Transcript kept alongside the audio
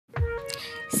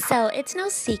So it's no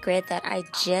secret that I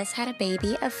just had a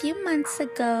baby a few months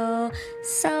ago.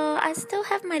 So I still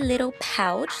have my little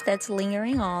pouch that's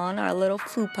lingering on, or a little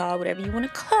fupa, whatever you want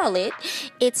to call it.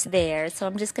 It's there. So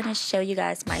I'm just going to show you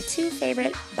guys my two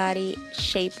favorite body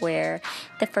shapewear.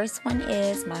 The first one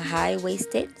is my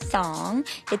high-waisted thong.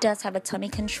 It does have a tummy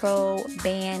control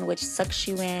band which sucks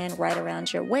you in right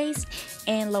around your waist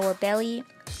and lower belly.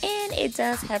 And it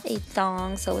does have a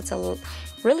thong, so it's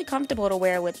really comfortable to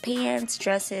wear with pants,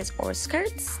 dresses, or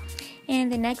skirts.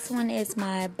 And the next one is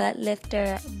my butt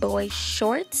lifter boy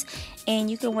shorts,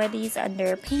 and you can wear these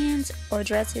under pants or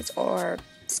dresses or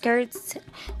skirts,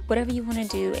 whatever you want to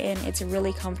do, and it's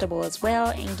really comfortable as well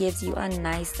and gives you a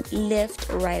nice lift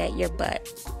right at your butt.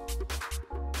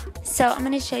 So I'm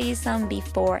going to show you some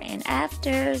before and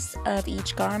afters of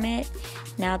each garment.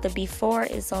 Now the before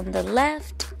is on the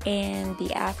left and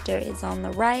the after is on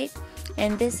the right.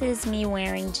 And this is me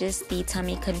wearing just the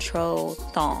tummy control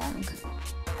thong.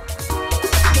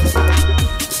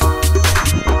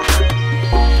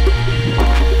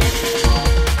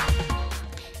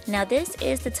 Now this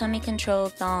is the tummy control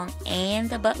thong and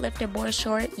the butt lifter boy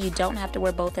short. You don't have to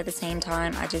wear both at the same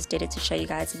time. I just did it to show you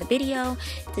guys in the video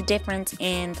the difference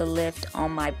in the lift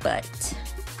on my butt.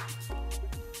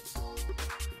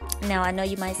 Now I know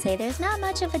you might say there's not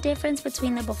much of a difference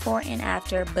between the before and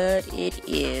after, but it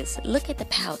is. Look at the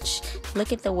pouch,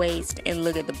 look at the waist, and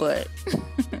look at the butt.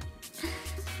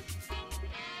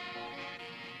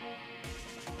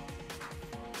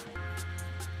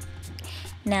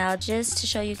 Now just to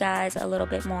show you guys a little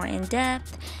bit more in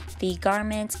depth, the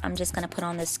garments, I'm just going to put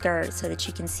on the skirt so that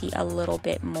you can see a little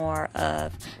bit more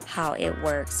of how it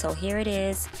works. So here it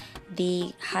is,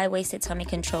 the high-waisted tummy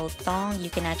control thong. You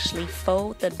can actually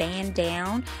fold the band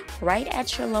down right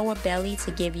at your lower belly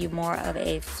to give you more of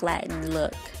a flattened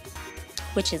look,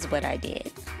 which is what I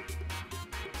did.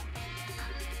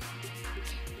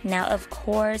 Now, of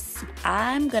course,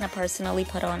 I'm going to personally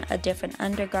put on a different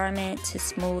undergarment to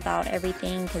smooth out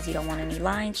everything because you don't want any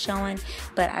lines showing,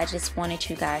 but I just wanted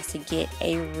you guys to get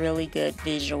a really good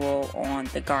visual on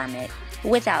the garment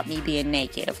without me being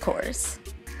naked, of course.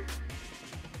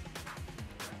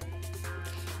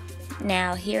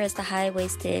 Now, here is the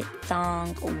high-waisted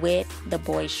thong with the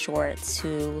boy shorts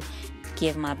to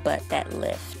give my butt that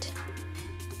lift.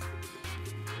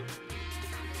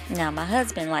 Now, my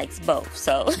husband likes both,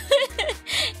 so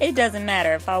it doesn't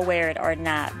matter if I wear it or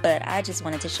not, but I just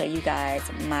wanted to show you guys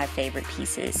my favorite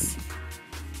pieces.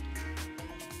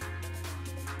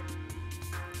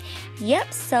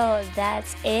 Yep, so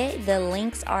that's it. The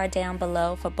links are down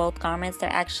below for both garments.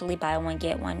 They're actually buy one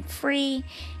get one free.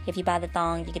 If you buy the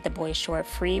thong, you get the boy short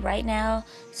free right now.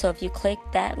 So if you click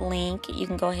that link, you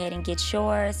can go ahead and get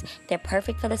yours. They're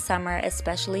perfect for the summer,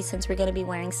 especially since we're going to be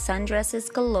wearing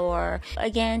sundresses galore.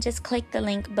 Again, just click the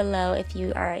link below if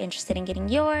you are interested in getting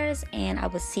yours, and I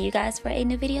will see you guys for a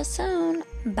new video soon.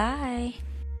 Bye.